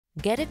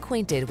Get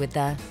acquainted with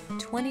the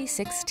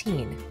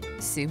 2016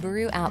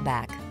 Subaru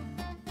Outback.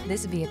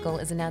 This vehicle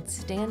is an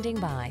outstanding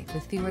buy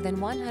with fewer than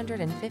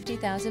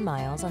 150,000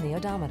 miles on the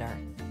odometer.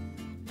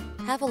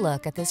 Have a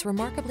look at this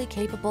remarkably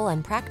capable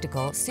and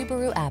practical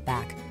Subaru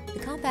Outback, the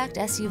compact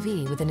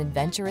SUV with an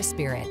adventurous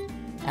spirit.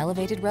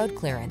 Elevated road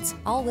clearance,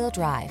 all-wheel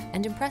drive,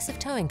 and impressive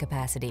towing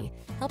capacity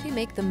help you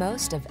make the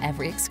most of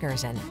every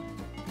excursion.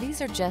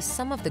 These are just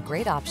some of the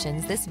great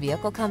options this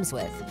vehicle comes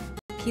with: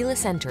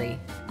 keyless entry,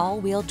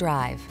 all-wheel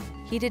drive,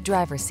 heated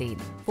driver's seat,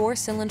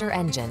 4-cylinder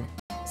engine,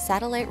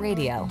 satellite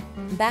radio,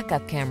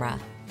 backup camera,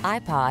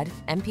 iPod,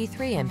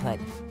 MP3 input,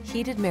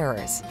 heated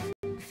mirrors,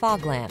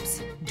 fog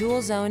lamps,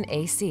 dual-zone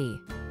AC.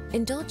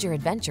 Indulge your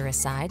adventurous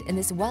side in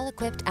this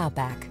well-equipped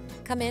Outback.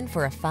 Come in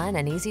for a fun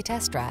and easy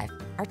test drive.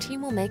 Our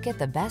team will make it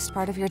the best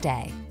part of your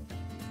day.